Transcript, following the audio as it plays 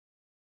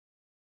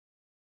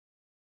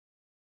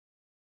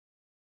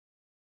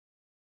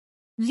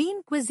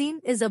Lean Cuisine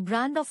is a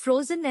brand of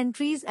frozen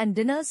entries and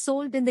dinners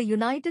sold in the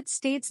United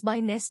States by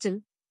Nestle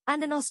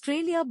and in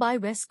Australia by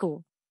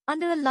Wesco.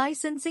 Under a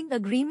licensing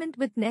agreement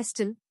with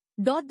Nestle,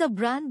 the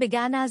brand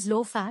began as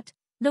low-fat,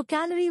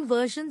 low-calorie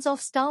versions of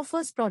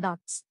Stouffer's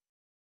products.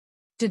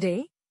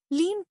 Today,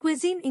 Lean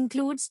Cuisine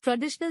includes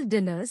traditional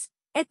dinners,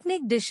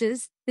 ethnic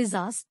dishes,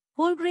 pizzas,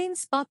 whole-grain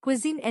spa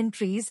cuisine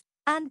entries,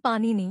 and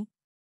panini.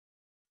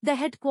 The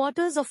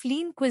headquarters of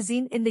Lean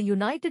Cuisine in the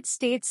United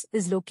States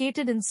is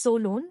located in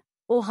Solon,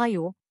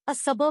 Ohio, a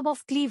suburb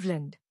of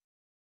Cleveland.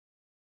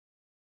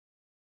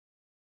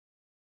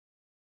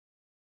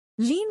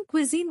 Lean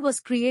Cuisine was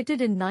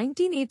created in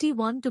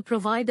 1981 to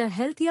provide a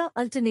healthier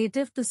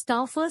alternative to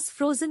Stouffer's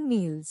frozen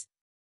meals.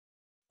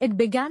 It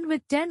began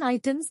with 10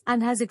 items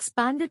and has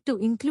expanded to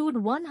include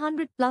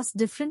 100+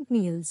 different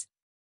meals.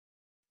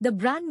 The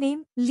brand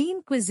name,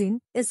 Lean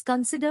Cuisine, is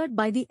considered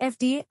by the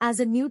FDA as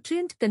a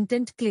nutrient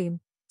content claim,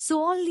 so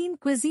all Lean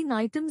Cuisine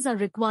items are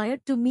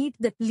required to meet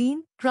the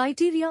lean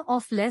criteria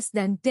of less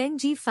than 10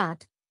 g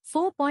fat,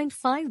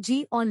 4.5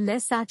 g or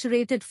less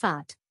saturated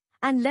fat,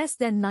 and less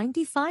than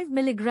 95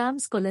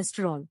 mg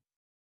cholesterol.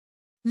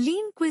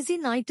 Lean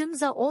Cuisine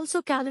items are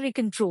also calorie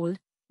controlled,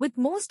 with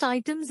most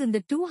items in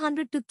the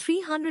 200 to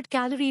 300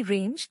 calorie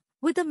range,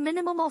 with a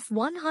minimum of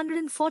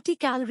 140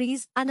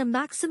 calories and a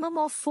maximum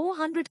of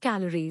 400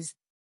 calories.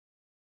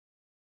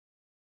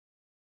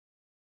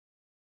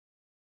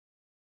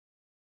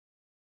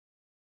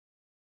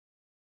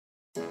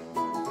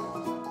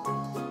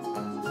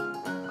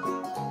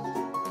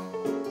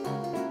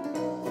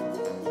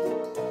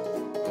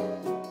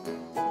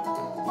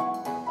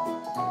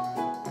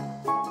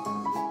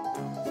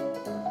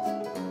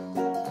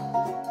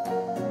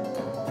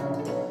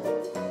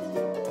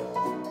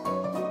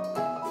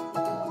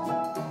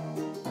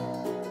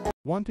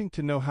 Wanting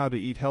to know how to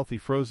eat healthy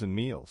frozen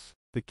meals?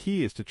 The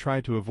key is to try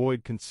to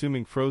avoid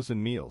consuming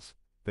frozen meals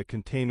that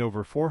contain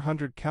over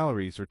 400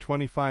 calories or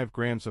 25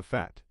 grams of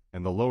fat,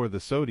 and the lower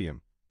the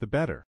sodium, the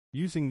better.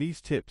 Using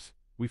these tips,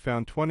 we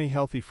found 20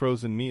 healthy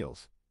frozen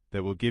meals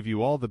that will give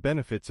you all the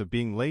benefits of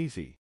being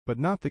lazy, but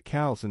not the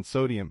calories and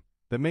sodium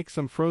that make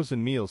some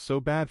frozen meals so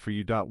bad for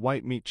you.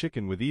 White meat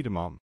chicken with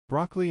edamame,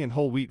 broccoli and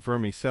whole wheat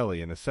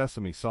vermicelli in a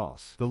sesame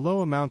sauce. The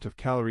low amount of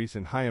calories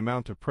and high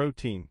amount of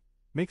protein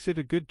makes it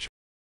a good choice.